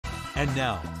And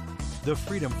now, the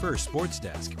Freedom First Sports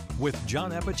Desk with John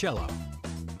Appicello.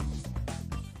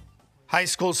 High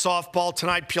school softball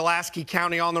tonight, Pulaski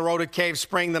County on the road at Cave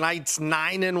Spring. The Knights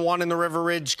 9-1 in the River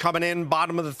Ridge coming in.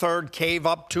 Bottom of the third, Cave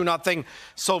up 2-0.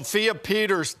 Sophia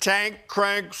Peters, tank,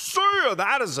 crank, see ya.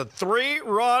 That is a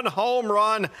 3-run home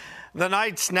run. The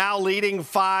Knights now leading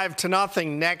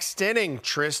 5-0. Next inning,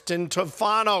 Tristan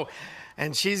Tofano.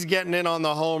 And she's getting in on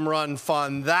the home run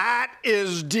fun. That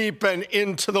is deep and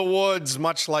into the woods,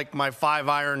 much like my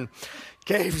 5-iron.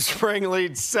 Cave Spring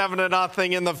leads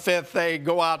 7-0 in the fifth. They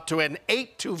go out to an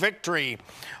 8-2 victory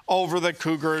over the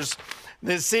Cougars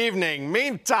this evening.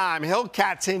 Meantime,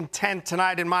 Hillcats in 10th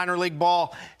tonight in minor league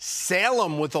ball.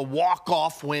 Salem with a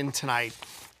walk-off win tonight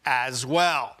as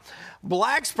well.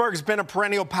 Blacksburg's been a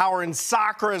perennial power in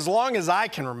soccer as long as I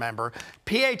can remember.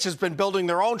 PH has been building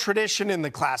their own tradition in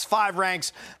the Class 5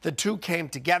 ranks. The two came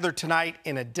together tonight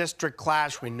in a district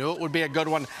clash. We knew it would be a good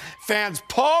one. Fans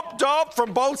pumped up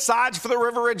from both sides for the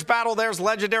River Ridge battle. There's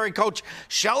legendary coach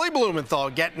Shelly Blumenthal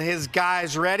getting his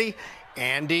guys ready.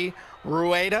 Andy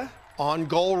Rueda on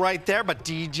goal right there, but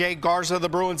DJ Garza of the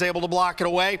Bruins able to block it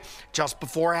away. Just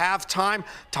before halftime,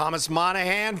 Thomas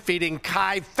Monahan feeding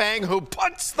Kai Feng, who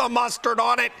puts the mustard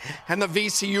on it, and the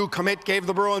VCU commit gave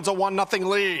the Bruins a 1-0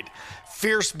 lead.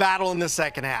 Fierce battle in the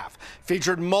second half.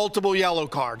 Featured multiple yellow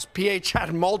cards. PH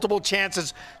had multiple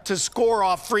chances to score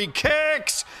off free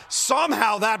kicks.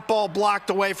 Somehow that ball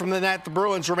blocked away from the net. The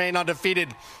Bruins remain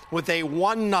undefeated with a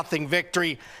 1-0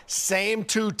 victory. Same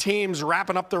two teams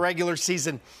wrapping up the regular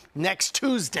season next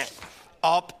Tuesday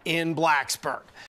up in Blacksburg.